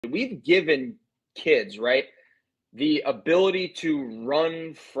We've given kids, right, the ability to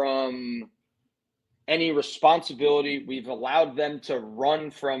run from any responsibility. We've allowed them to run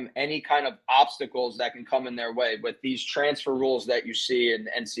from any kind of obstacles that can come in their way with these transfer rules that you see in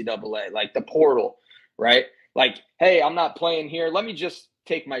NCAA, like the portal, right? Like, hey, I'm not playing here. Let me just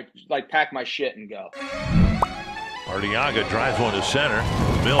pack my shit and go. Arteaga drives one to center.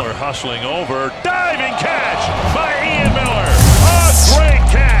 Miller hustling over. Diving catch by Ian Miller. A great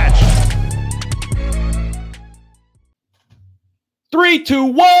catch. 3, 2,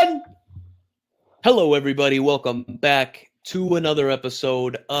 1. Hello, everybody. Welcome back to another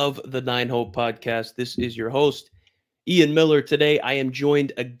episode of the Nine Hope Podcast. This is your host, Ian Miller. Today, I am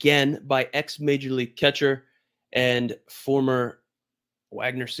joined again by ex-Major League catcher and former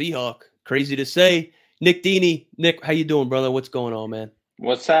Wagner Seahawk. Crazy to say, Nick Dini. Nick, how you doing, brother? What's going on, man?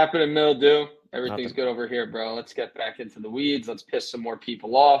 What's happening, Mildew? Everything's Nothing. good over here, bro. Let's get back into the weeds. Let's piss some more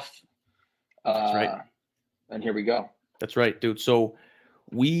people off. That's right. And here we go. That's right, dude. So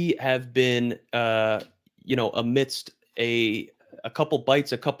we have been, amidst a couple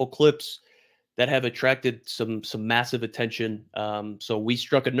bites, a couple clips that have attracted some massive attention. So we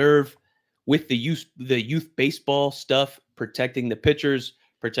struck a nerve with the youth baseball stuff, protecting the pitchers,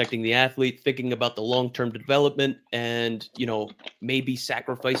 protecting the athlete, thinking about the long-term development, and maybe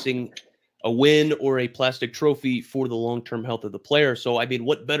sacrificing a win or a plastic trophy for the long-term health of the player. So I mean,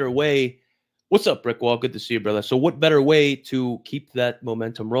 what better way? What's up, Brickwall? Good to see you, brother. So what better way to keep that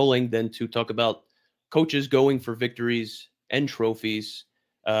momentum rolling than to talk about coaches going for victories and trophies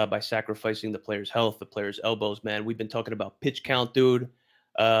by sacrificing the player's health, the player's elbows, man. We've been talking about pitch count, dude.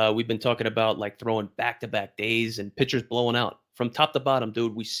 We've been talking about like throwing back-to-back days and pitchers blowing out from top to bottom,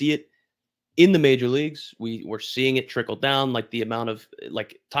 dude. We see it in the major leagues. We're seeing it trickle down, like the amount of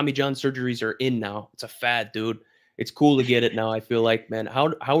like Tommy John surgeries are in now. It's a fad, dude. It's cool to get it now. I feel like, man,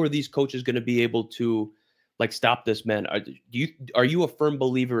 how are these coaches going to be able to like stop this, man? Are you a firm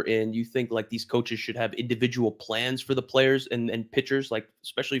believer in, you think like these coaches should have individual plans for the players and pitchers, like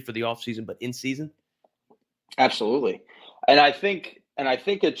especially for the offseason, but in season? Absolutely. And I think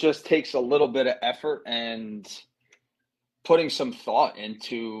it just takes a little bit of effort and putting some thought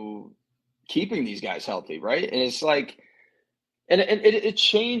into keeping these guys healthy, right? And it's like, and it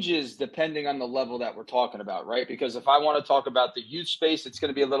changes depending on the level that we're talking about, right? Because if I want to talk about the youth space, it's going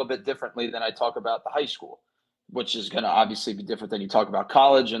to be a little bit differently than I talk about the high school, which is going to obviously be different than you talk about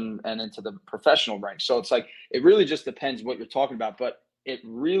college and into the professional ranks. So it's like, it really just depends what you're talking about, but it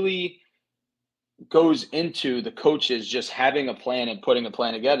really goes into the coaches just having a plan and putting a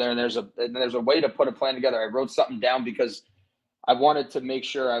plan together. And there's a way to put a plan together. I wrote something down because I wanted to make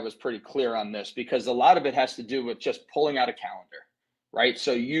sure I was pretty clear on this, because a lot of it has to do with just pulling out a calendar, right?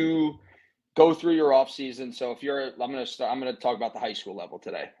 So you go through your off season. So if I'm going to talk about the high school level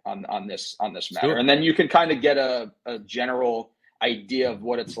today on this matter. Sure. And then you can kind of get a general idea of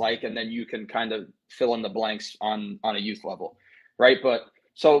what it's like. And then you can kind of fill in the blanks on a youth level, right? But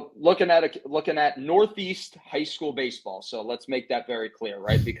so looking at Northeast high school baseball. So let's make that very clear,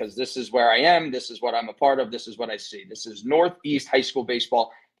 right? Because this is where I am. This is what I'm a part of. This is what I see. This is Northeast high school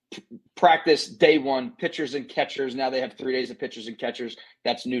baseball practice day one, pitchers and catchers. Now they have 3 days of pitchers and catchers.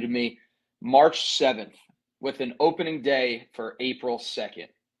 That's new to me. March 7th with an opening day for April 2nd.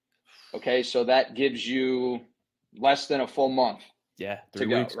 Okay. So that gives you less than a full month Yeah. to 3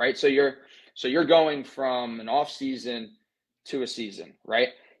 go, weeks. right? So you're going from an off season to a season, right?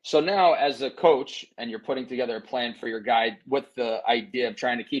 So now as a coach, and you're putting together a plan for your guy with the idea of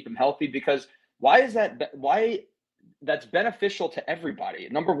trying to keep him healthy, because why that's beneficial to everybody.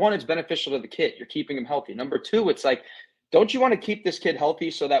 Number one, it's beneficial to the kid. You're keeping him healthy. Number two, it's like, don't you want to keep this kid healthy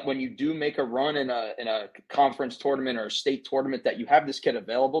so that when you do make a run in a conference tournament or a state tournament, that you have this kid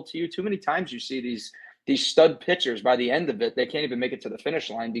available to you? Too many times you see these stud pitchers, by the end of it, they can't even make it to the finish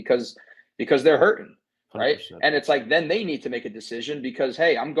line because they're hurting. Right. 100%. And it's like, then they need to make a decision because,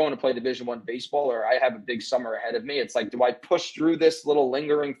 hey, I'm going to play Division I baseball, or I have a big summer ahead of me. It's like, do I push through this little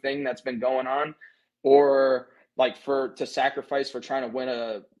lingering thing that's been going on, or like to sacrifice for trying to win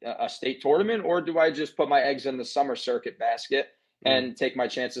a state tournament, or do I just put my eggs in the summer circuit basket and take my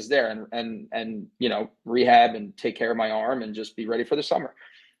chances there and rehab and take care of my arm and just be ready for the summer?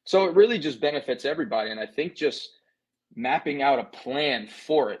 So it really just benefits everybody. And I think just mapping out a plan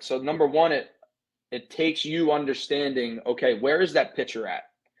for it. So number one, it takes you understanding, okay, where is that pitcher at?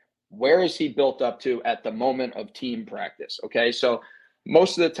 Where is he built up to at the moment of team practice? Okay, so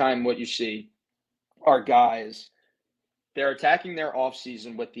most of the time what you see are guys, they're attacking their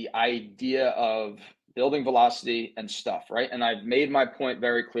offseason with the idea of building velocity and stuff, right? And I've made my point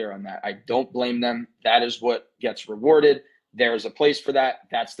very clear on that. I don't blame them. That is what gets rewarded. there's a place for that.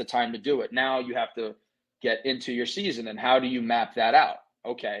 That's the time to do it. Now you have to get into your season, and how do you map that out?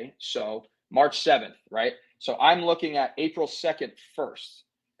 Okay, so March 7th, right? So I'm looking at April 2nd first,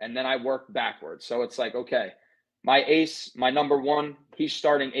 and then I work backwards. So it's like, okay, my ace, my number one, he's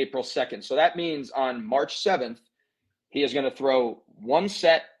starting April 2nd. So that means on March 7th, he is going to throw one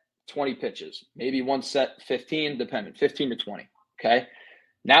set, 20 pitches, maybe one set, 15, depending, 15 to 20, okay?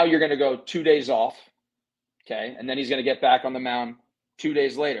 Now you're going to go 2 days off, okay? And then he's going to get back on the mound 2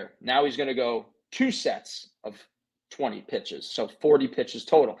 days later. Now he's going to go 2 sets of 20 pitches, so 40 pitches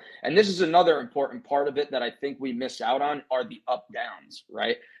total. And this is another important part of it that I think we miss out on are the up downs,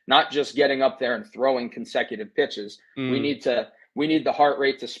 right? Not just getting up there and throwing consecutive pitches. We need the heart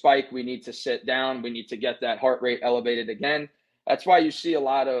rate to spike. We need to sit down. We need to get that heart rate elevated again. That's why you see a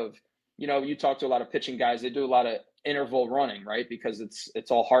lot of, you talk to a lot of pitching guys, they do a lot of interval running, right? Because it's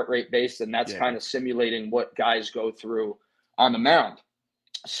all heart rate based, and that's kind of simulating what guys go through on the mound.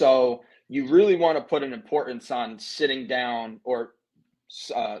 So you really want to put an importance on sitting down or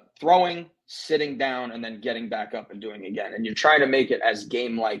throwing, sitting down, and then getting back up and doing again. And you're trying to make it as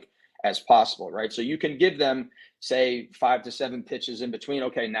game-like as possible, right? So you can give them, say, 5 to 7 pitches in between.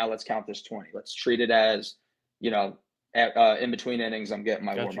 Okay, now let's count this 20. Let's treat it as, in between innings, I'm getting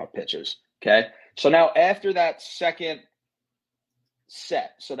my warm-up pitches, okay? So now after that second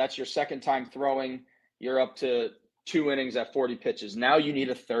set, so that's your second time throwing, you're up to 2 innings at 40 pitches. Now you need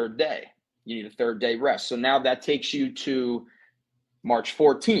a third day. You need a third day rest. So now that takes you to March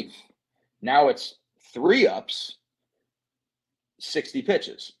 14th. Now it's 3 ups, 60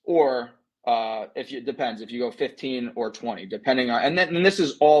 pitches, or depends if you go 15 or 20, depending on, and this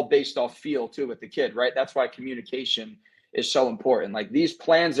is all based off feel too with the kid, right? That's why communication is so important. Like these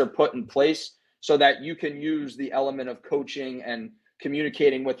plans are put in place so that you can use the element of coaching and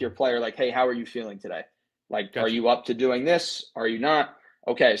communicating with your player. Like, hey, how are you feeling today? Like, Are you up to doing this? Are you not?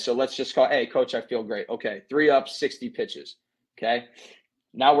 Okay, so let's just call, hey, coach, I feel great. Okay, 3 ups, 60 pitches. Okay,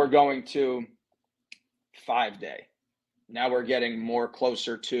 now we're going to 5 day. Now we're getting more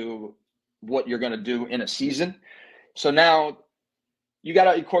closer to what you're going to do in a season. So now you got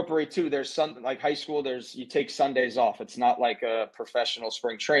to incorporate too. There's some, like high school, you take Sundays off. It's not like a professional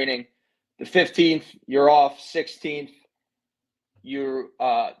spring training. The 15th, you're off. 16th, you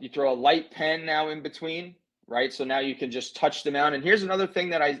throw a light pen now in between. Right. So now you can just touch them out. And here's another thing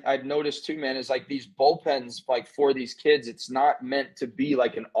that I've noticed too, man, is like these bullpens, like for these kids, it's not meant to be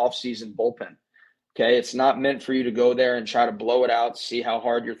like an off-season bullpen. Okay. It's not meant for you to go there and try to blow it out, see how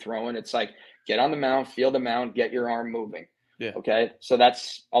hard you're throwing. It's like, get on the mound, feel the mound, get your arm moving. Yeah. Okay. So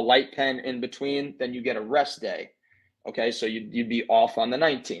that's a light pen in between. Then you get a rest day. Okay. So you'd be off on the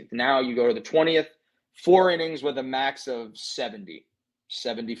 19th. Now you go to the 20th, 4 innings with a max of 70,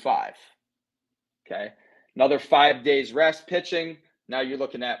 75. Okay. Another 5 days rest pitching. Now you're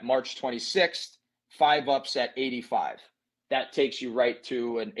looking at March 26th, 5 ups at 85. That takes you right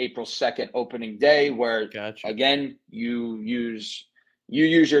to an April 2nd opening day where, again, you use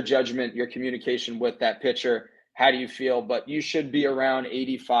your judgment, your communication with that pitcher. How do you feel? But you should be around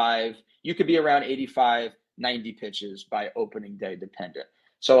 85. You could be around 85, 90 pitches by opening day dependent.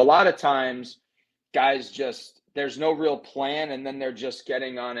 So a lot of times guys there's no real plan, and then they're just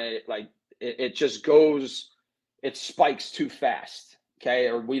getting on it just goes, it spikes too fast, okay?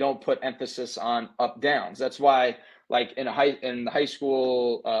 Or we don't put emphasis on up downs. That's why, like in the high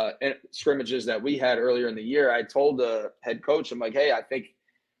school scrimmages that we had earlier in the year, I told the head coach, I'm like, hey, I think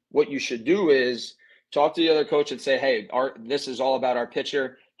what you should do is talk to the other coach and say, hey, this is all about our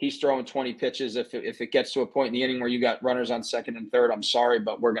pitcher. He's throwing 20 pitches. If it gets to a point in the inning where you got runners on second and third, I'm sorry,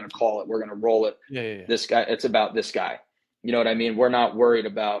 but we're going to call it. We're going to roll it. Yeah. This guy, it's about this guy. You know what I mean? We're not worried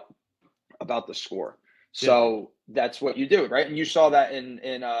about the score. So that's what you do, right? And you saw that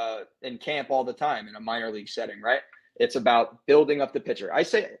in camp all the time in a minor league setting, right? It's about building up the pitcher. I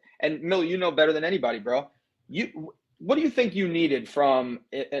say, and Mill, you know better than anybody, bro. What do you think you needed from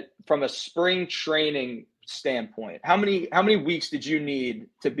a spring training standpoint? How many weeks did you need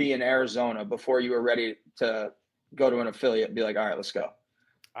to be in Arizona before you were ready to go to an affiliate and be like, all right, let's go?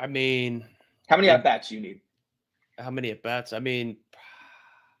 I mean, how many at bats you need? How many at bats? I mean,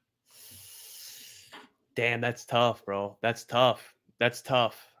 damn, that's tough, bro. That's tough.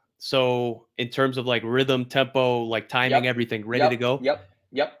 So in terms of like rhythm, tempo, like timing, everything ready to go.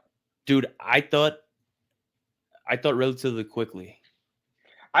 Yep. Dude, I thought relatively quickly.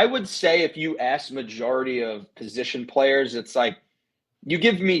 I would say if you ask majority of position players, it's like you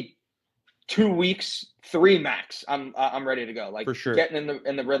give me 2 weeks, 3 max. I'm ready to go. Like for sure. Getting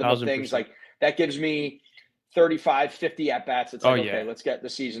in the rhythm of things, like that gives me 35, 50 at bats. It's like, okay, let's get the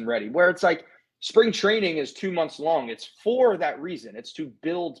season ready. Where it's like spring training is 2 months long. It's for that reason. It's to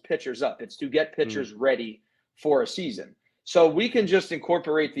build pitchers up. It's to get pitchers ready for a season. So we can just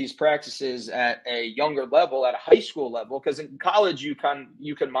incorporate these practices at a younger level, at a high school level, because in college you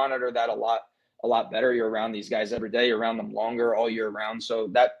can monitor that a lot better. You're around these guys every day, you're around them longer all year round. So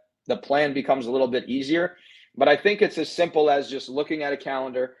that the plan becomes a little bit easier. But I think it's as simple as just looking at a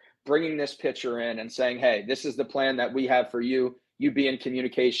calendar, bringing this pitcher in and saying, hey, this is the plan that we have for you. You be in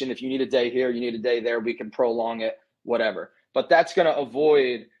communication. If you need a day here, you need a day there, we can prolong it, whatever. But that's going to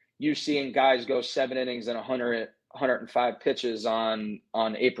avoid you seeing guys go 7 innings and 105 pitches on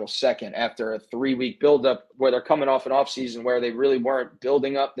April 2nd after a 3-week buildup where they're coming off an offseason where they really weren't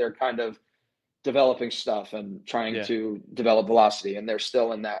building up. They're kind of developing stuff and trying to develop velocity, and they're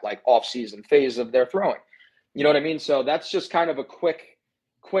still in that like off-season phase of their throwing. You know what I mean? So that's just kind of a quick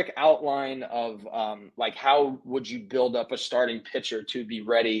outline of like how would you build up a starting pitcher to be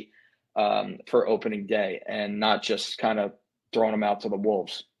ready for opening day and not just kind of throwing them out to the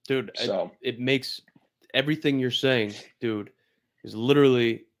wolves. Dude, so it makes everything you're saying, dude, is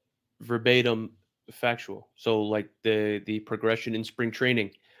literally verbatim factual. So like the progression in spring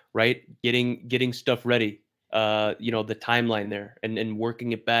training, right? Getting stuff ready, the timeline there and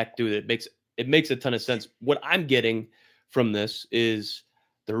working it back, dude, it makes a ton of sense. What I'm getting from this is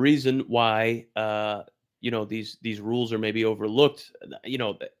the reason why these rules are maybe overlooked.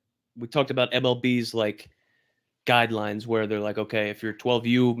 We talked about MLB's like guidelines where they're like, okay, if you're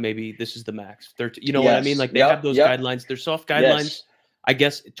 12U, maybe this is the max. 13, what I mean? Like they have those guidelines. They're soft guidelines. Yes. I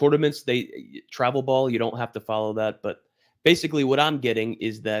guess tournaments, travel ball, you don't have to follow that. But basically what I'm getting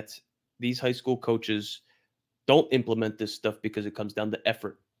is that these high school coaches don't implement this stuff because it comes down to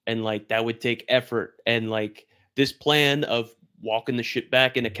effort. And like that would take effort. And like this plan of walking the shit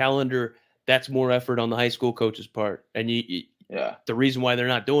back in a calendar, that's more effort on the high school coach's part. And the reason why they're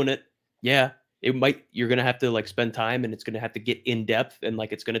not doing it, you're going to have to like spend time and it's going to have to get in depth and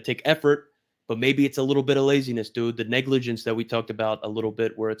like it's going to take effort, but maybe it's a little bit of laziness, dude. The negligence that we talked about a little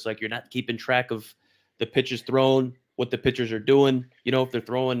bit where it's like you're not keeping track of the pitches thrown, what the pitchers are doing, if they're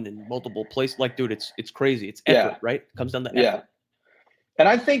throwing in multiple places. Like, dude, it's crazy. It's effort, right? It comes down to effort. Yeah. And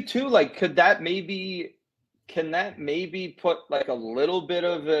I think too, like, can that maybe put like a little bit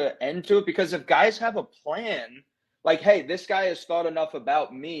of an end to it? Because if guys have a plan, like, hey, this guy has thought enough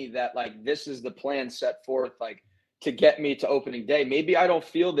about me that like this is the plan set forth like to get me to opening day. Maybe I don't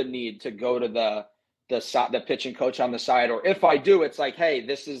feel the need to go to the pitching coach on the side, or if I do, it's like, hey,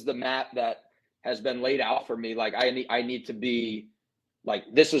 this is the map that has been laid out for me. Like I need to be like,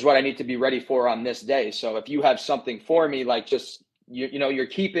 this is what I need to be ready for on this day. So if you have something for me, like just you're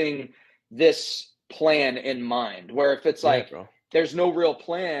keeping this plan in mind. Where if it's like there's no real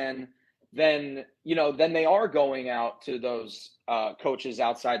plan, then they are going out to those coaches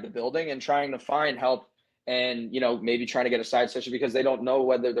outside the building and trying to find help and, maybe trying to get a side session because they don't know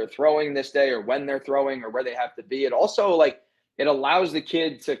whether they're throwing this day or when they're throwing or where they have to be. It also it allows the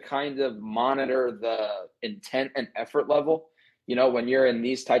kid to kind of monitor the intent and effort level, when you're in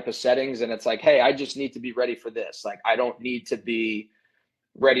these type of settings and it's like, hey, I just need to be ready for this. Like, I don't need to be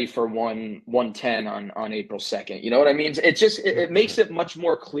ready for 110 on April 2nd. You know what I mean? It makes it much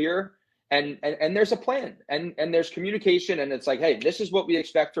more clear. And there's a plan and there's communication and it's like, hey, this is what we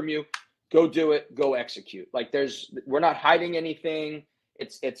expect from you. Go do it. Go execute. Like we're not hiding anything.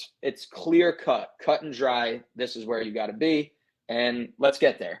 It's clear cut and dry. This is where you got to be and let's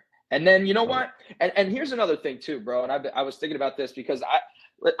get there. And then, you know what? And here's another thing too, bro. And I was thinking about this because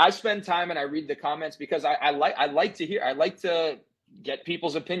I spend time and I read the comments because I like to get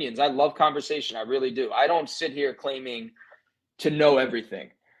people's opinions. I love conversation. I really do. I don't sit here claiming to know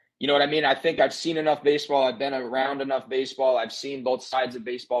everything. You know what I mean? I think I've seen enough baseball. I've been around enough baseball. I've seen both sides of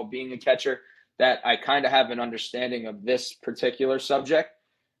baseball being a catcher that I kind of have an understanding of this particular subject.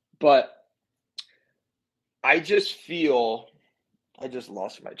 But I just feel I just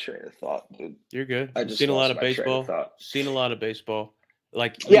lost my train of thought, dude. You're good. I've seen a lot of baseball. Seen a lot of baseball.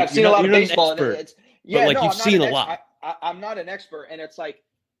 Like I've seen a lot of baseball. You've seen a lot. I'm not an expert, and it's like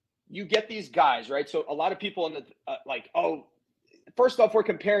you get these guys, right? So a lot of people in the first off, we're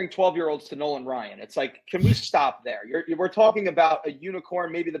comparing 12-year-olds to Nolan Ryan. It's like, can we stop there? We're talking about a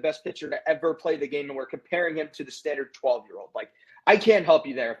unicorn, maybe the best pitcher to ever play the game, and we're comparing him to the standard 12-year-old. Like, I can't help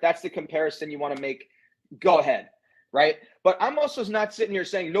you there. If that's the comparison you want to make, go ahead, right? But I'm also not sitting here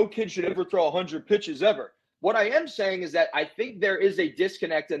saying no kid should ever throw 100 pitches ever. What I am saying is that I think there is a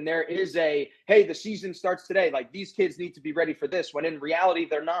disconnect and there is hey, the season starts today. Like, these kids need to be ready for this, when in reality,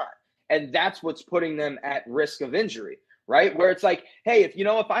 they're not. And that's what's putting them at risk of injury. Right? Where it's like, hey,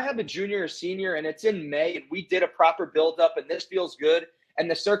 if I have a junior or senior and it's in May and we did a proper build up and this feels good and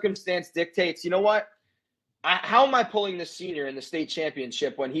the circumstance dictates, you know what? How am I pulling this senior in the state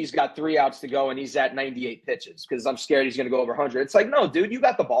championship when he's got 3 outs to go and he's at 98 pitches because I'm scared he's going to go over 100? It's like, no, dude, you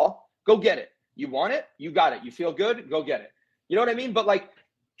got the ball. Go get it. You want it? You got it. You feel good? Go get it. You know what I mean? But, like,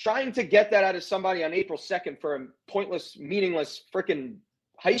 trying to get that out of somebody on April 2nd for a pointless, meaningless freaking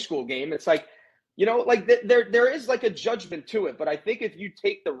high school game, it's like, you know, like there is like a judgment to it. But I think if you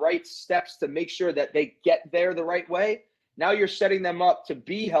take the right steps to make sure that they get there the right way, now you're setting them up to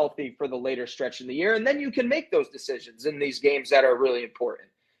be healthy for the later stretch in the year. And then you can make those decisions in these games that are really important.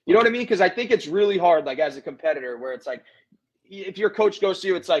 You know what I mean? Because I think it's really hard, like as a competitor, where it's like, if your coach goes to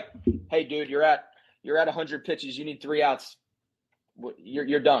you, it's like, hey, dude, you're at 100 pitches. You need 3 outs.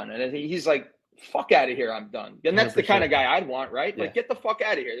 You're done. And he's like, fuck out of here. I'm done. And that's 100%. The kind of guy I'd want, right? Yeah. Like, get the fuck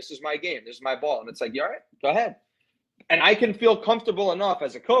out of here. This is my game. This is my ball. And it's like, you all right? Go ahead. And I can feel comfortable enough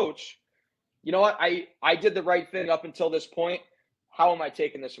as a coach. You know what? I did the right thing up until this point. How am I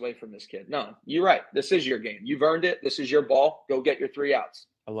taking this away from this kid? No, you're right. This is your game. You've earned it. This is your ball. Go get your 3 outs.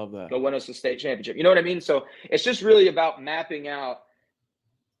 I love that. Go win us the state championship. You know what I mean? So it's just really about mapping out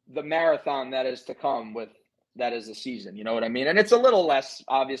the marathon that is to come with that is the season. You know what I mean? And it's a little less,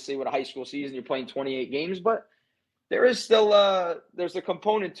 obviously, with a high school season. You're playing 28 games, but there is still there's a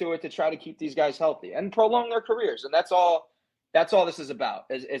component to it to try to keep these guys healthy and prolong their careers. And that's all this is about.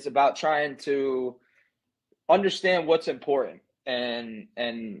 It's about trying to understand what's important and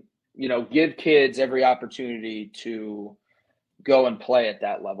you know, give kids every opportunity to go and play at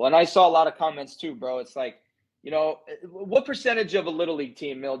that level. And I saw a lot of comments too, bro. It's like, you know, what percentage of a little league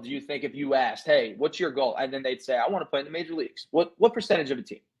team, Mill, do you think if you asked, hey, what's your goal? And then they'd say, I want to play in the major leagues. What percentage of a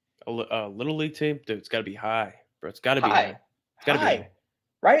team? A little league team? Dude, it's got to be high, bro. It's got to be high. It's got to be high.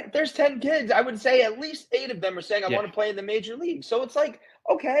 Right? There's 10 kids. I would say at least 8 of them are saying, I want to play in the major league. So it's like,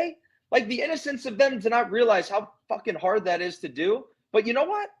 okay, like the innocence of them to not realize how fucking hard that is to do. But you know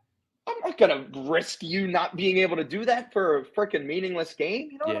what? I'm not going to risk you not being able to do that for a freaking meaningless game.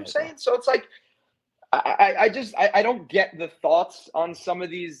 You know what I'm saying? Bro. So it's like, I don't get the thoughts on some of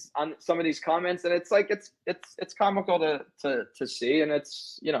these comments, and it's like it's comical to see, and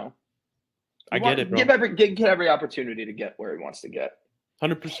it's, you know, I get it, bro. Give every opportunity to get where he wants to get.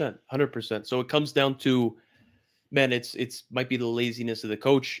 100%. So it comes down to, man, it's might be the laziness of the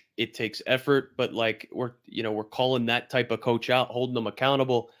coach. It takes effort, but like we're calling that type of coach out, holding them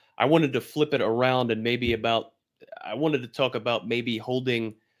accountable. I wanted to flip it around and I wanted to talk about maybe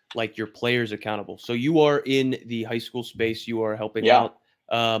holding like your players accountable. So you are in the high school space, you are helping out.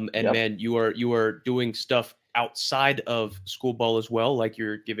 Man, you are doing stuff outside of school ball as well. Like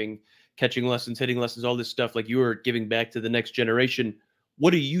you're giving catching lessons, hitting lessons, all this stuff. Like you are giving back to the next generation.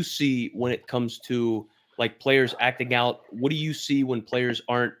 What do you see when it comes to like players acting out? What do you see when players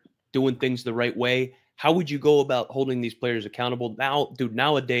aren't doing things the right way? How would you go about holding these players accountable? Now, dude,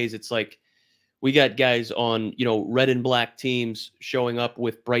 nowadays it's like, we got guys on, you know, red and black teams showing up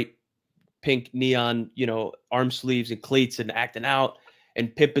with bright pink neon, you know, arm sleeves and cleats and acting out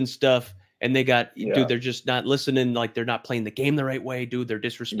and pimping stuff. And they got, dude, they're just not listening. Like they're not playing the game the right way, dude. They're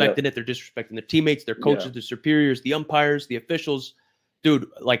disrespecting it. They're disrespecting their teammates, their coaches, their superiors, the umpires, the officials. Dude,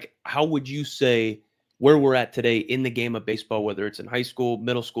 like, how would you say where we're at today in the game of baseball, whether it's in high school,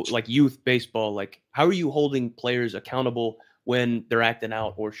 middle school, like youth baseball, like how are you holding players accountable when they're acting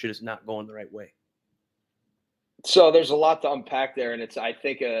out or shit is not going the right way? So there's a lot to unpack there, and I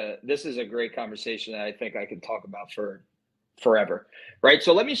think this is a great conversation that I think I could talk about for forever, right?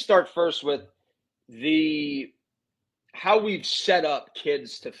 So let me start first with how we've set up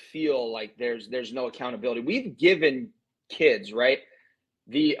kids to feel like there's no accountability. We've given kids, right,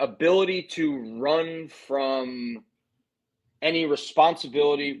 the ability to run from any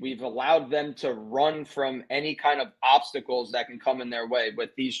responsibility. We've allowed them to run from any kind of obstacles that can come in their way with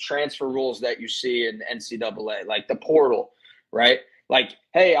these transfer rules that you see in NCAA, like the portal, right? Like,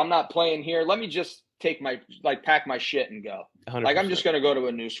 hey, I'm not playing here. Let me just pack my shit and go. 100%. Like, I'm just going to go to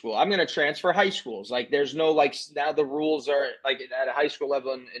a new school. I'm going to transfer high schools. Like, there's no, like, now the rules are like at a high school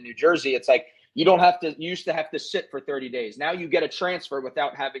level in New Jersey. It's like, you used to have to sit for 30 days. Now you get a transfer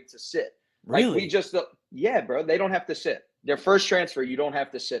without having to sit. Really? Like yeah, bro, they don't have to sit. Their first transfer, you don't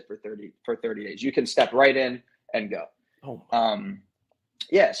have to sit for 30 days. You can step right in and go.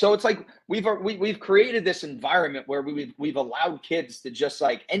 So it's like we've created this environment where we've allowed kids to just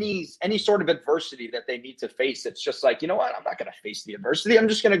like any sort of adversity that they need to face. It's just like, you know what? I'm not going to face the adversity. I'm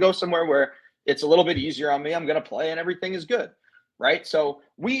just going to go somewhere where it's a little bit easier on me. I'm going to play and everything is good, right? So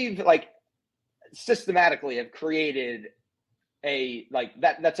we've like systematically have created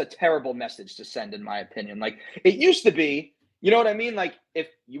that's a terrible message to send, in my opinion. Like, it used to be, You know what I mean? Like, if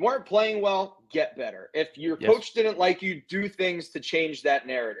you weren't playing well, get better. If your coach didn't like you, do things to change that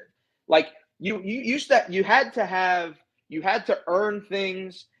narrative. Like, you had to earn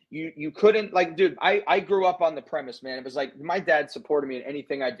things. You couldn't, like, dude, I grew up on the premise, man. It was like my dad supported me in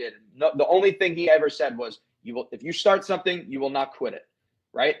anything I did. No, the only thing he ever said was, if you start something, you will not quit it.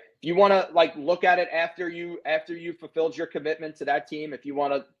 Right? If you want to, like, look at it after you fulfilled your commitment to that team, if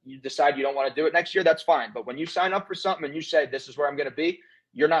you decide you don't want to do it next year, that's fine. But when you sign up for something and you say, this is where I'm going to be,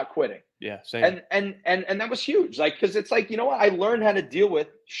 you're not quitting. Yeah, same. And that was huge. Like, because it's like, you know what? I learned how to deal with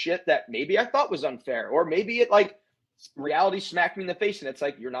shit that maybe I thought was unfair, or maybe it, like, reality smacked me in the face and it's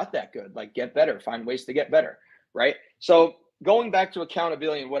like, you're not that good. Like, get better, find ways to get better. Right? So going back to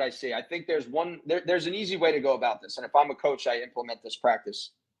accountability and what I see, I think there's an easy way to go about this. And if I'm a coach, I implement this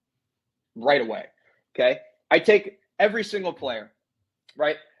practice right away. Okay. I take every single player,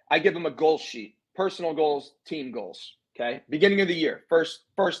 right? I give them a goal sheet, personal goals, team goals. Okay. Beginning of the year,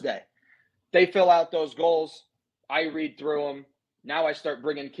 first day, they fill out those goals. I read through them. Now I start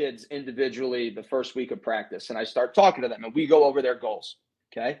bringing kids individually the first week of practice and I start talking to them and we go over their goals.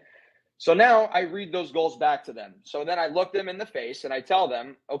 Okay. So now I read those goals back to them. So then I look them in the face and I tell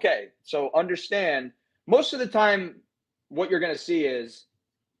them, okay, so understand, most of the time what you're going to see is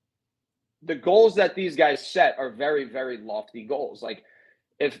the goals that these guys set are very, very lofty goals. Like,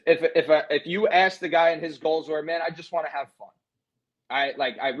 if you ask the guy and his goals were, man, I just want to have fun.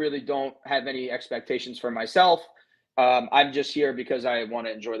 I really don't have any expectations for myself. I'm just here because I want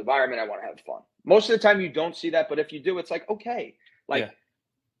to enjoy the environment. I want to have fun. Most of the time you don't see that, but if you do, it's like, okay, like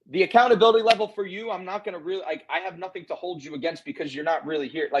the accountability level for you, I'm not going to really, like, I have nothing to hold you against because you're not really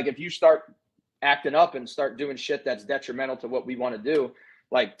here. Like, if you start acting up and start doing shit that's detrimental to what we want to do,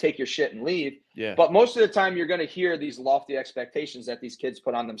 like, take your shit and leave. Yeah. But most of the time you're going to hear these lofty expectations that these kids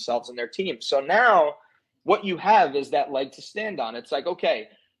put on themselves and their team. So now what you have is that leg to stand on. It's like, okay,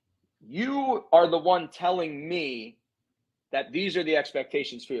 you are the one telling me that these are the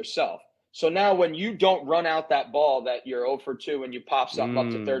expectations for yourself. So now when you don't run out that ball that you're 0 for 2 and you pop something up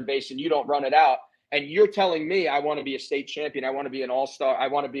to third base and you don't run it out, and you're telling me I want to be a state champion, I want to be an all-star, I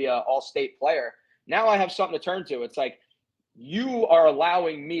want to be an all-state player, now I have something to turn to. It's like, you are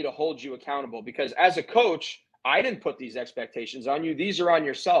allowing me to hold you accountable because as a coach, I didn't put these expectations on you. These are on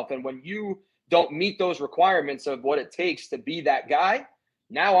yourself. And when you don't meet those requirements of what it takes to be that guy,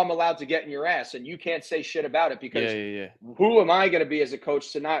 now I'm allowed to get in your ass and you can't say shit about it because who am I going to be as a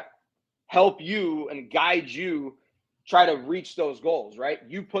coach to not help you and guide you try to reach those goals, right?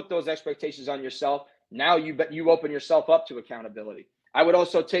 You put those expectations on yourself. Now you open yourself up to accountability. I would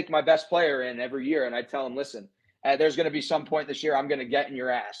also take my best player in every year and I tell him, listen, there's going to be some point this year I'm going to get in your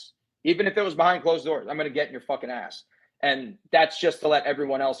ass. Even if it was behind closed doors, I'm going to get in your fucking ass. And that's just to let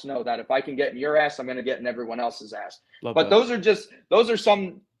everyone else know that if I can get in your ass, I'm going to get in everyone else's ass. But those are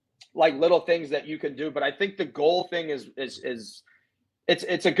some, like, little things that you can do. But I think the goal thing is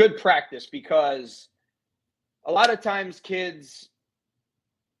it's a good practice because a lot of times kids,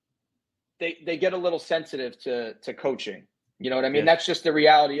 they get a little sensitive to coaching. You know what I mean? That's just the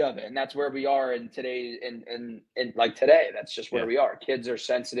reality of it. And that's where we are in today. In like today, that's just where we are. Kids are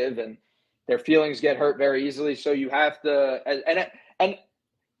sensitive and their feelings get hurt very easily. So you have to, and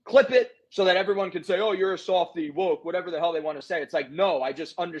clip it so that everyone can say, oh, you're a softie, woke, whatever the hell they want to say. It's like, no, I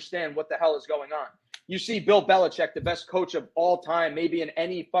just understand what the hell is going on. You see Bill Belichick, the best coach of all time, maybe in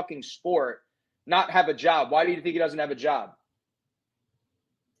any fucking sport, not have a job. Why do you think he doesn't have a job?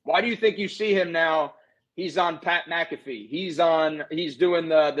 Why do you think you see him now? He's on Pat McAfee. He's doing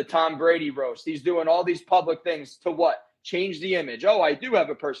the Tom Brady roast. He's doing all these public things to what? Change the image. Oh, I do have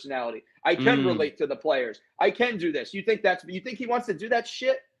a personality. I can relate to the players. I can do this. You think he wants to do that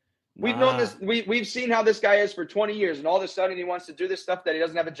shit? Nah. We've known this. We've seen how this guy is for 20 years, and all of a sudden he wants to do this stuff that he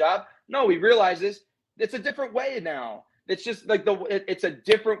doesn't have a job. No, he realizes it's a different way now. It's just like it's a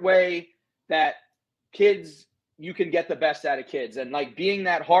different way that kids, you can get the best out of kids. And like being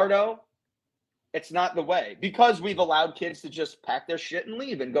that hardo, it's not the way because we've allowed kids to just pack their shit and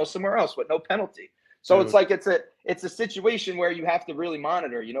leave and go somewhere else with no penalty. So it's like it's a situation where you have to really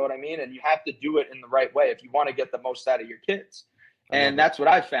monitor, you know what I mean? And you have to do it in the right way if you want to get the most out of your kids. And that's what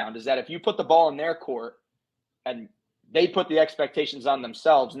I've found is that if you put the ball in their court and they put the expectations on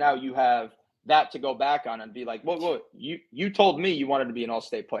themselves, now you have that to go back on and be like, well, you told me you wanted to be an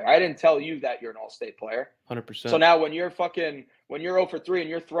all-state player. I didn't tell you that you're an all-state player. 100%. So now when you're 0 for 3 and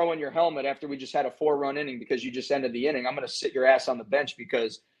you're throwing your helmet after we just had a 4-run inning because you just ended the inning, I'm going to sit your ass on the bench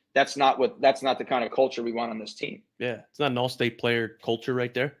because that's not the kind of culture we want on this team. Yeah. It's not an all-state player culture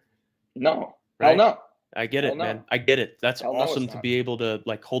right there. No. Right? Hell no. I get it, man. I get it. That's awesome to be able to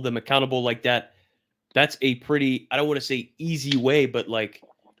like hold them accountable like that. that's a pretty, I don't want to say easy way, but like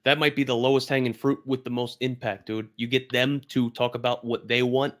that might be the lowest hanging fruit with the most impact, dude. You get them to talk about what they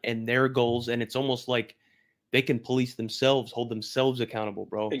want and their goals, and it's almost like they can police themselves, hold themselves accountable,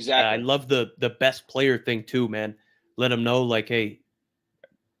 bro. I Exactly. love the best player thing too, man. Let them know, like, hey,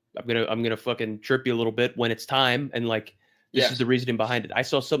 I'm gonna fucking chirp you a little bit when it's time, and like this is the reasoning behind it. I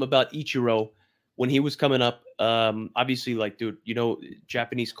saw something about Ichiro when he was coming up. Obviously, like, dude, you know,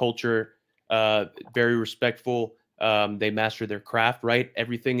 Japanese culture, very respectful. They master their craft, right?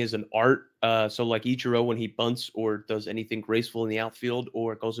 Everything is an art. So like Ichiro, when he bunts or does anything graceful in the outfield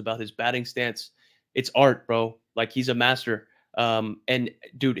or goes about his batting stance, it's art, bro. Like he's a master. And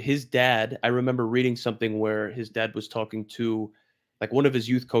dude, his dad, I remember reading something where his dad was talking to like one of his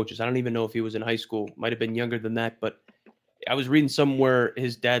youth coaches. I don't even know if he was in high school, might have been younger than that, but I was reading somewhere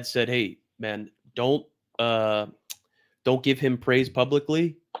his dad said, "Hey, man, don't give him praise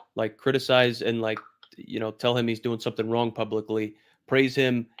publicly, like criticize and like, you know, tell him he's doing something wrong publicly, praise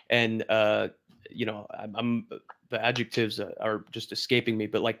him. And, you know, I'm the adjectives are just escaping me,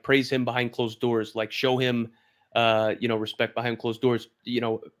 but like praise him behind closed doors, like show him, you know, respect behind closed doors, you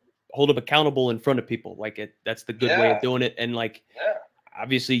know, hold him accountable in front of people. Like that's the good way of doing it. And like,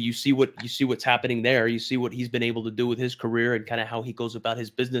 obviously you see what's happening there. You see what he's been able to do with his career and kind of how he goes about his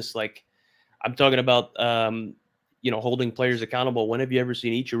business. Like I'm talking about, you know, holding players accountable. When have you ever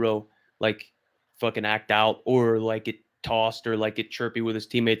seen Ichiro like fucking act out or like get tossed or like get chirpy with his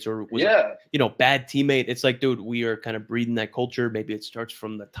teammates or was a, you know, bad teammate? It's like, dude, we are kind of breeding that culture. Maybe it starts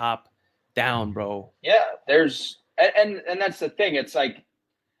from the top down, bro. Yeah, there's and that's the thing. It's like,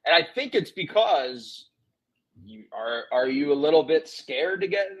 and I think it's because you are you a little bit scared to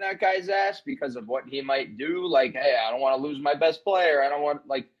get in that guy's ass because of what he might do? Like, hey, I don't want to lose my best player. I don't want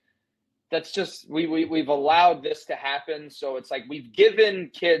like. That's just we've allowed this to happen. So it's like we've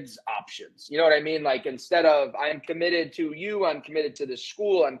given kids options. You know what I mean? Like instead of I'm committed to you, I'm committed to this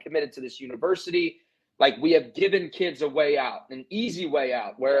school, I'm committed to this university. Like we have given kids a way out, an easy way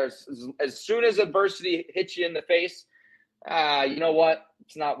out. Whereas as soon as adversity hits you in the face, you know what?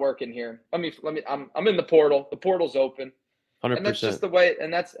 It's not working here. Let me. I'm in the portal. The portal's open, 100%. and that's just the way.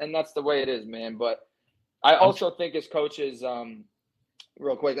 And that's the way it is, man. But I also think as coaches,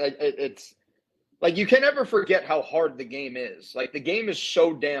 real quick, it's like you can never forget how hard the game is. Like the game is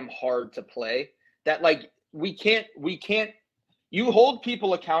so damn hard to play that like we can't you hold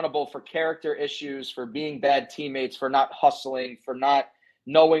people accountable for character issues, for being bad teammates, for not hustling, for not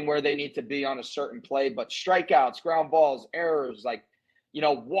knowing where they need to be on a certain play, but strikeouts, ground balls, errors, like, you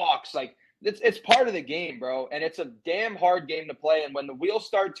know, walks, like it's part of the game, bro. And it's a damn hard game to play. And when the wheels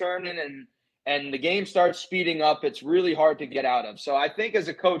start turning and the game starts speeding up, it's really hard to get out of. So I think as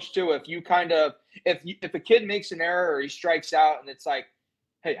a coach too, if you kind of, if a kid makes an error or he strikes out and it's like,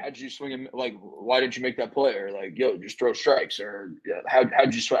 hey, how'd you swing him? Like, why didn't you make that play? Or like, yo, just throw strikes. Or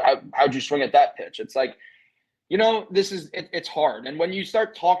how'd you swing at that pitch? It's like, you know, it's hard. And when you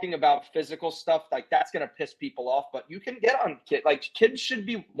start talking about physical stuff, like that's going to piss people off, but you can get on kids. Like kids should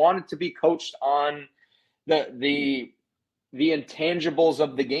be wanted to be coached on the intangibles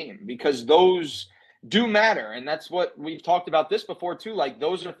of the game, because those do matter. And that's what we've talked about this before too. Like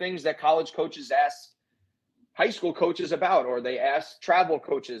those are things that college coaches ask high school coaches about, or they ask travel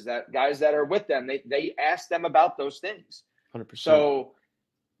coaches, that guys that are with them, they ask them about those things. 100%. So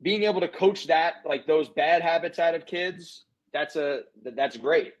being able to coach that, like those bad habits out of kids, that's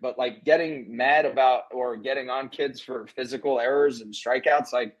great. But like getting mad about or getting on kids for physical errors and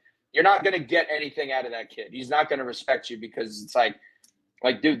strikeouts, like you're not going to get anything out of that kid. He's not going to respect you, because it's like,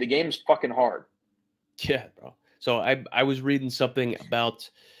 dude, the game's fucking hard. Yeah, bro. So I was reading something about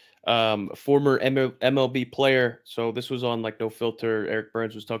a former MLB player. So this was on like No Filter. Eric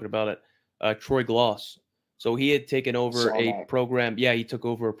Burns was talking about it. Troy Gloss. So he had taken over a program. Yeah, he took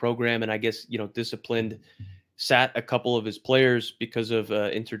over a program, and I guess, you know, disciplined, sat a couple of his players because of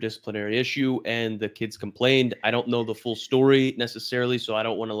interdisciplinary issue, and the kids complained. I don't know the full story necessarily, so I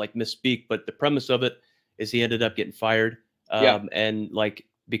don't want to like misspeak, but the premise of it is he ended up getting fired. And like,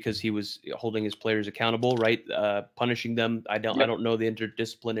 because he was holding his players accountable, right? Punishing them. I don't know the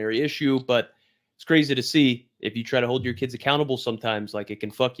interdisciplinary issue, but it's crazy to see if you try to hold your kids accountable sometimes, like it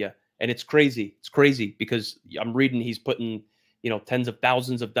can fuck you. And it's crazy. It's crazy because I'm reading he's putting, you know, tens of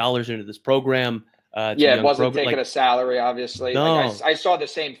thousands of dollars into this program. It wasn't taking a salary, obviously. No. Like I saw the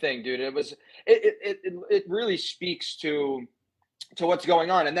same thing, dude. It really speaks to what's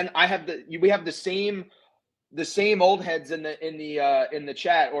going on. And then we have the same old heads in the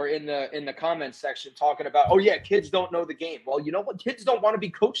chat or in the comments section talking about, oh yeah, kids don't know the game. Well, you know what? Kids don't want to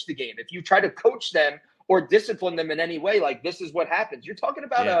be coached the game. If you try to coach them or discipline them in any way. Like, this is what happens. You're talking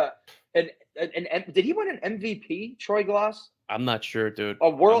about did he win an MVP, Troy Glass? I'm not sure, dude.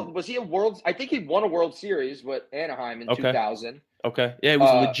 Was he a world? I think he won a World Series with Anaheim in 2000. Okay. Yeah, it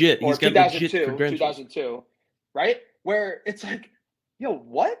was legit. He's got legit credentials. 2002, right? Where it's like, yo,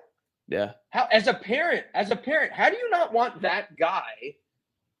 what? Yeah. How, as a parent, how do you not want that guy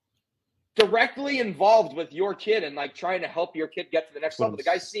directly involved with your kid and like trying to help your kid get to the next level? The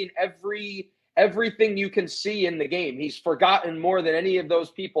guy's seen everything you can see in the game. He's forgotten more than any of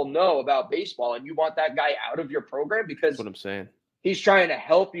those people know about baseball, and you want that guy out of your program because that's what I'm saying. He's trying to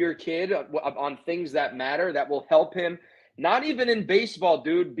help your kid on things that matter, that will help him, not even in baseball,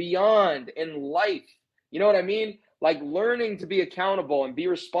 dude, beyond in life. You know what I mean? Like learning to be accountable and be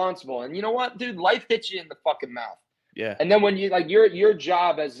responsible. And you know what, dude? Life hits you in the fucking mouth. Yeah. And then when you like your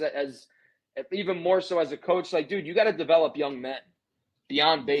job as even more so as a coach, like, dude, you got to develop young men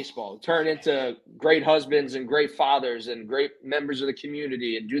beyond baseball, turn into great husbands and great fathers and great members of the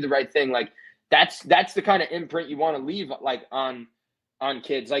community and do the right thing. Like that's the kind of imprint you want to leave like on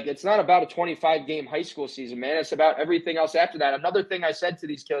kids. Like it's not about a 25-game high school season, man. It's about everything else after that. Another thing I said to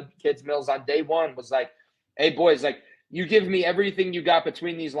these kids, Mills, on day one was like, hey, boys, like you give me everything you got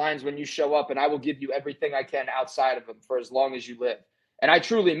between these lines when you show up, and I will give you everything I can outside of them for as long as you live. And I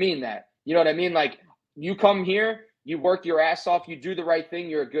truly mean that. You know what I mean? Like you come here, you work your ass off, you do the right thing,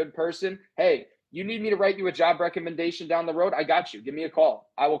 you're a good person. Hey, you need me to write you a job recommendation down the road? I got you. Give me a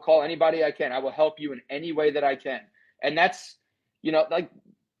call. I will call anybody I can. I will help you in any way that I can. And that's, you know, like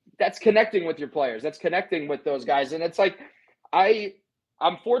that's connecting with your players. That's connecting with those guys. And it's like,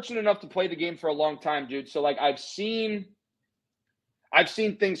 I'm fortunate enough to play the game for a long time, dude. So like I've seen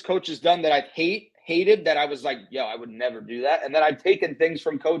things coaches done that I've hated that I was like, yo, I would never do that. And then I've taken things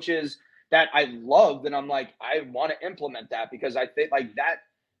from coaches that I loved, and I'm like, I want to implement that because I think like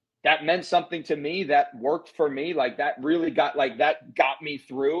that meant something to me, that worked for me. Like that really got me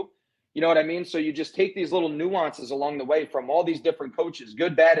through. You know what I mean? So you just take these little nuances along the way from all these different coaches,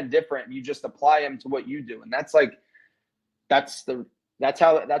 good, bad, and different, and you just apply them to what you do. And that's how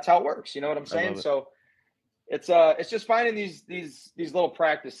it works. You know what I'm saying? So it's just finding these little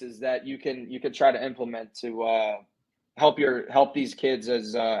practices that you can try to implement to help these kids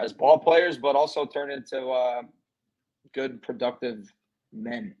as ball players, but also turn into good, productive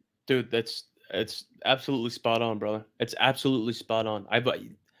men. Dude, it's absolutely spot on, brother. It's absolutely spot on.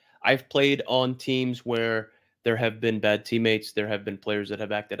 I've played on teams where there have been bad teammates. There have been players that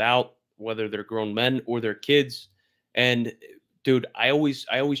have acted out, whether they're grown men or they're kids. And dude, I always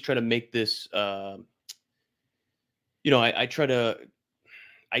try to make this, I try to,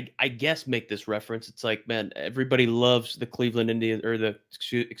 I guess, make this reference. It's like, man, everybody loves the Cleveland Indians or the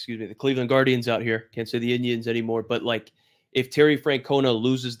Cleveland Guardians out here. Can't say the Indians anymore, but like if Terry Francona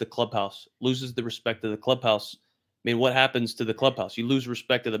loses the clubhouse, loses the respect of the clubhouse, I mean, what happens to the clubhouse? You lose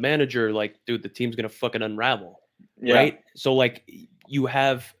respect of the manager. Like, dude, the team's going to fucking unravel. Yeah. Right. So like you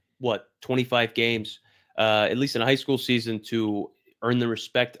have 25 games, at least in a high school season, to earn the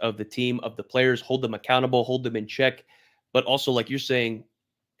respect of the team, of the players, hold them accountable, hold them in check, but also like you're saying,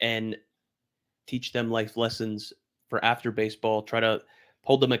 and teach them life lessons for after baseball, try to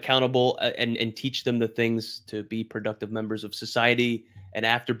hold them accountable and teach them the things to be productive members of society and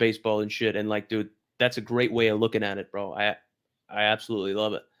after baseball and shit. And like, dude, that's a great way of looking at it, bro. I absolutely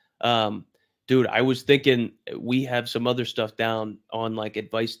love it. Dude, I was thinking we have some other stuff down on like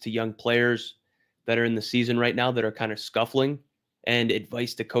advice to young players that are in the season right now that are kind of scuffling, and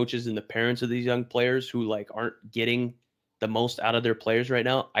advice to coaches and the parents of these young players who like aren't getting the most out of their players right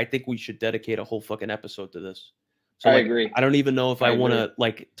now. I think we should dedicate a whole fucking episode to this. So I like, agree. I don't even know if I want to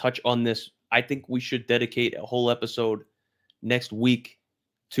like touch on this. I think we should dedicate a whole episode next week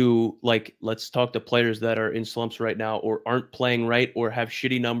to like, let's talk to players that are in slumps right now or aren't playing right or have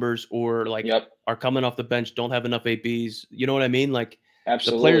shitty numbers or like are coming off the bench, don't have enough ABs. You know what I mean? Like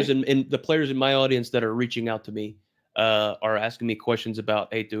absolutely. the players in my audience that are reaching out to me are asking me questions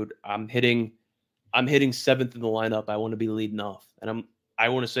about, hey dude, I'm hitting 7th in the lineup. I want to be leading off. And I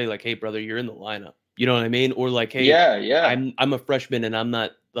want to say like, hey brother, you're in the lineup. You know what I mean? Or like, hey, I'm a freshman and I'm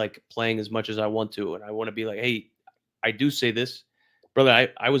not like playing as much as I want to. And I want to be like, hey, I do say this, brother.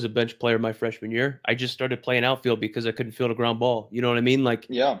 I was a bench player my freshman year. I just started playing outfield because I couldn't field a ground ball. You know what I mean? Like,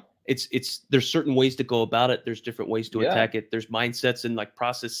 it's there's certain ways to go about it. There's different ways to attack it. There's mindsets and like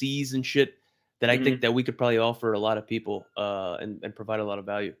processes and shit that I think that we could probably offer a lot of people and provide a lot of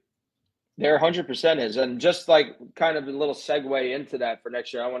value. There 100% is. And just like kind of a little segue into that for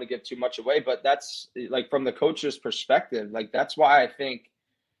next year, I don't want to give too much away, but that's like from the coach's perspective, like that's why I think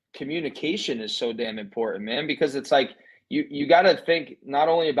communication is so damn important, man, because it's like you got to think not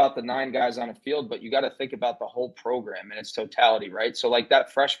only about the 9 guys on a field, but you got to think about the whole program in its totality, right? So like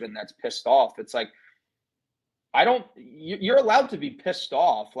that freshman that's pissed off, it's like, you're allowed to be pissed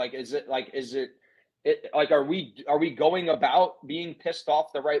off. Like, are we going about being pissed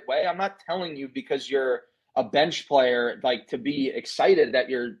off the right way? I'm not telling you because you're a bench player, like, to be excited that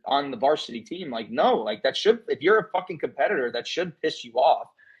you're on the varsity team. Like, no, like that should, if you're a fucking competitor, that should piss you off.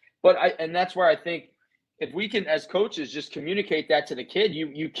 And that's where I think if we can, as coaches, just communicate that to the kid,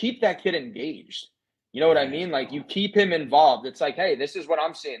 you keep that kid engaged. You know what I mean? Like, you keep him involved. It's like, hey, this is what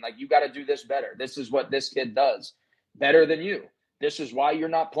I'm seeing. Like, you got to do this better. This is what this kid does better than you. This is why you're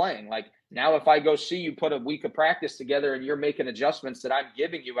not playing. Like, now if I go see you put a week of practice together and you're making adjustments that I'm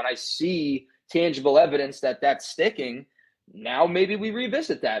giving you and I see tangible evidence that that's sticking, now maybe we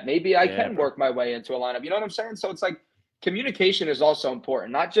revisit that. Maybe I can work my way into a lineup. You know what I'm saying? So it's like communication is also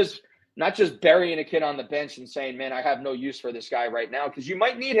important. Not just burying a kid on the bench and saying, man, I have no use for this guy right now, because you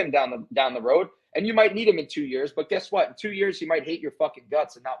might need him down the road and you might need him in 2 years. But guess what? In 2 years, he might hate your fucking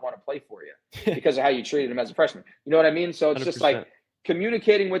guts and not want to play for you because of how you treated him as a freshman. You know what I mean? So it's 100%. Just like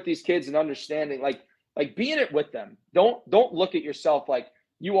communicating with these kids and understanding, like being it with them. Don't look at yourself like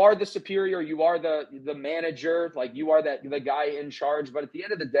you are the superior, you are the manager, like you are the guy in charge. But at the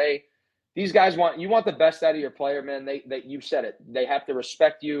end of the day, these guys want the best out of your player, man. You said it. They have to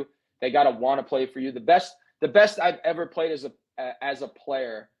respect you. They got to want to play for you. The best I've ever played as a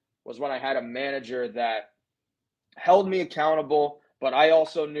player was when I had a manager that held me accountable, but I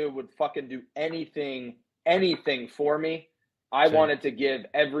also knew would fucking do anything for me. I wanted to give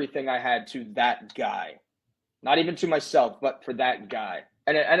everything I had to that guy, not even to myself, but for that guy.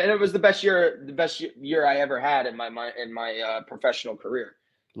 And it was the best year I ever had in my professional career.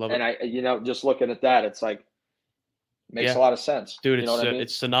 Love it. And I, just looking at that, it's like, makes a lot of sense. Dude, you know what I mean?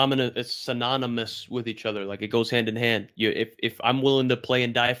 It's synonymous with each other. Like, it goes hand in hand. If I'm willing to play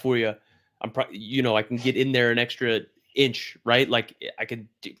and die for you, I can get in there an extra inch, right? Like, I could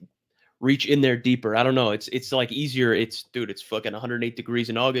reach in there deeper. I don't know. It's like easier. It's fucking 108 degrees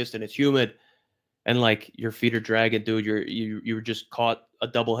in August and it's humid, and like your feet are dragging, dude. You were just caught a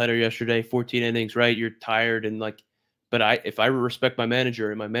doubleheader yesterday, 14 innings, right? You're tired and like. But if I respect my manager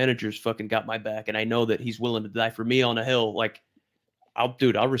and my manager's fucking got my back and I know that he's willing to die for me on a hill, like, I'll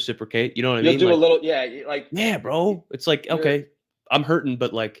reciprocate. You know what I mean? You'll do like, a little, like, yeah, bro. It's like, okay, I'm hurting,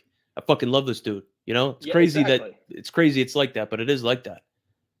 but like, I fucking love this dude. You know, it's crazy exactly. It's crazy. It's like that, but it is like that.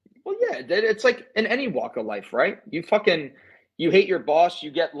 Well, yeah, it's like in any walk of life, right? You hate your boss.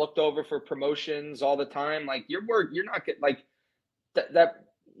 You get looked over for promotions all the time. Like, you're not getting like that.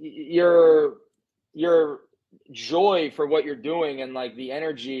 Your joy for what you're doing and like the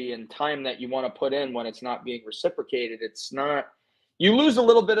energy and time that you want to put in when it's not being reciprocated, it's not, you lose a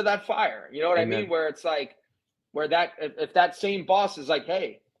little bit of that fire. You know what Amen. I mean? Where it's like, if that same boss is like,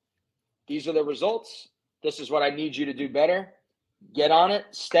 hey, these are the results, this is what I need you to do better, get on it,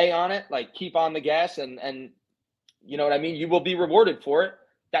 stay on it, like keep on the gas, and you know what I mean? You will be rewarded for it.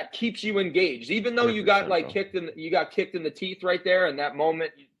 That keeps you engaged, even though you got like kicked in the teeth right there. In that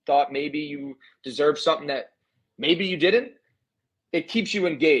moment, you thought maybe you deserved something that maybe you didn't. It keeps you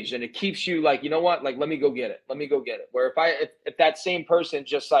engaged and it keeps you like, you know what? Like, let me go get it. Where if that same person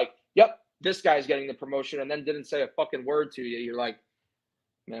just like, yep, this guy's getting the promotion and then didn't say a fucking word to you, you're like,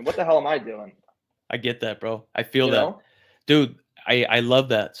 man, what the hell am I doing? I get that, bro. I feel that. Dude, I love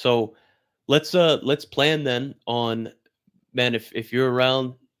that. So let's plan then on, man, if you're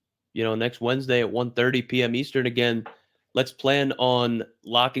around, next Wednesday at 1:30 p.m. Eastern again, let's plan on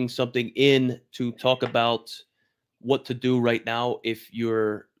locking something in to talk about what to do right now if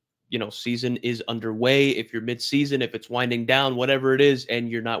your season is underway, if you're mid-season, if it's winding down, whatever it is, and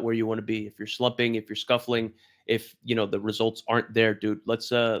you're not where you want to be, if you're slumping, if you're scuffling, if the results aren't there, dude.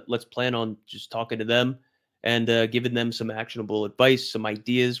 Let's plan on just talking to them and giving them some actionable advice, some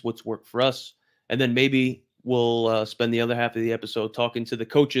ideas, what's worked for us, and then maybe we'll spend the other half of the episode talking to the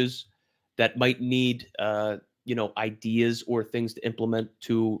coaches that might need ideas or things to implement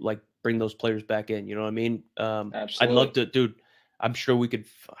to like bring those players back in. You know what I mean? Absolutely. I'd love to, dude. I'm sure we could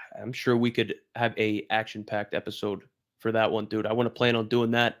have a action-packed episode for that one, dude. I want to plan on doing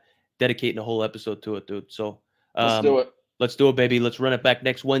that, dedicating a whole episode to it, dude. So let's do it. Let's do it, baby. Let's run it back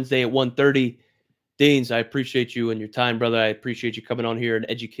next Wednesday at 1:30. Deans, I appreciate you and your time, brother. I appreciate you coming on here and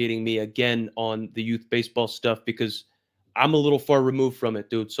educating me again on the youth baseball stuff, because I'm a little far removed from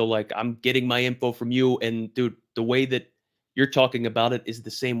it, dude. So like, I'm getting my info from you, and dude, the way that you're talking about it is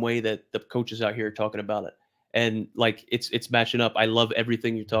the same way that the coaches out here are talking about it. And like, it's matching up. I love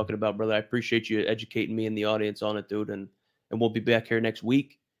everything you're talking about, brother. I appreciate you educating me and the audience on it, dude. And we'll be back here next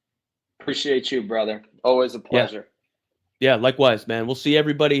week. Appreciate you, brother. Always a pleasure. Yeah, likewise, man. We'll see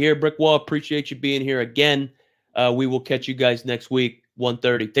everybody here. Brick Wall, appreciate you being here again. We will catch you guys next week,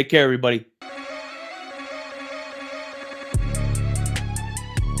 1:30. Take care, everybody.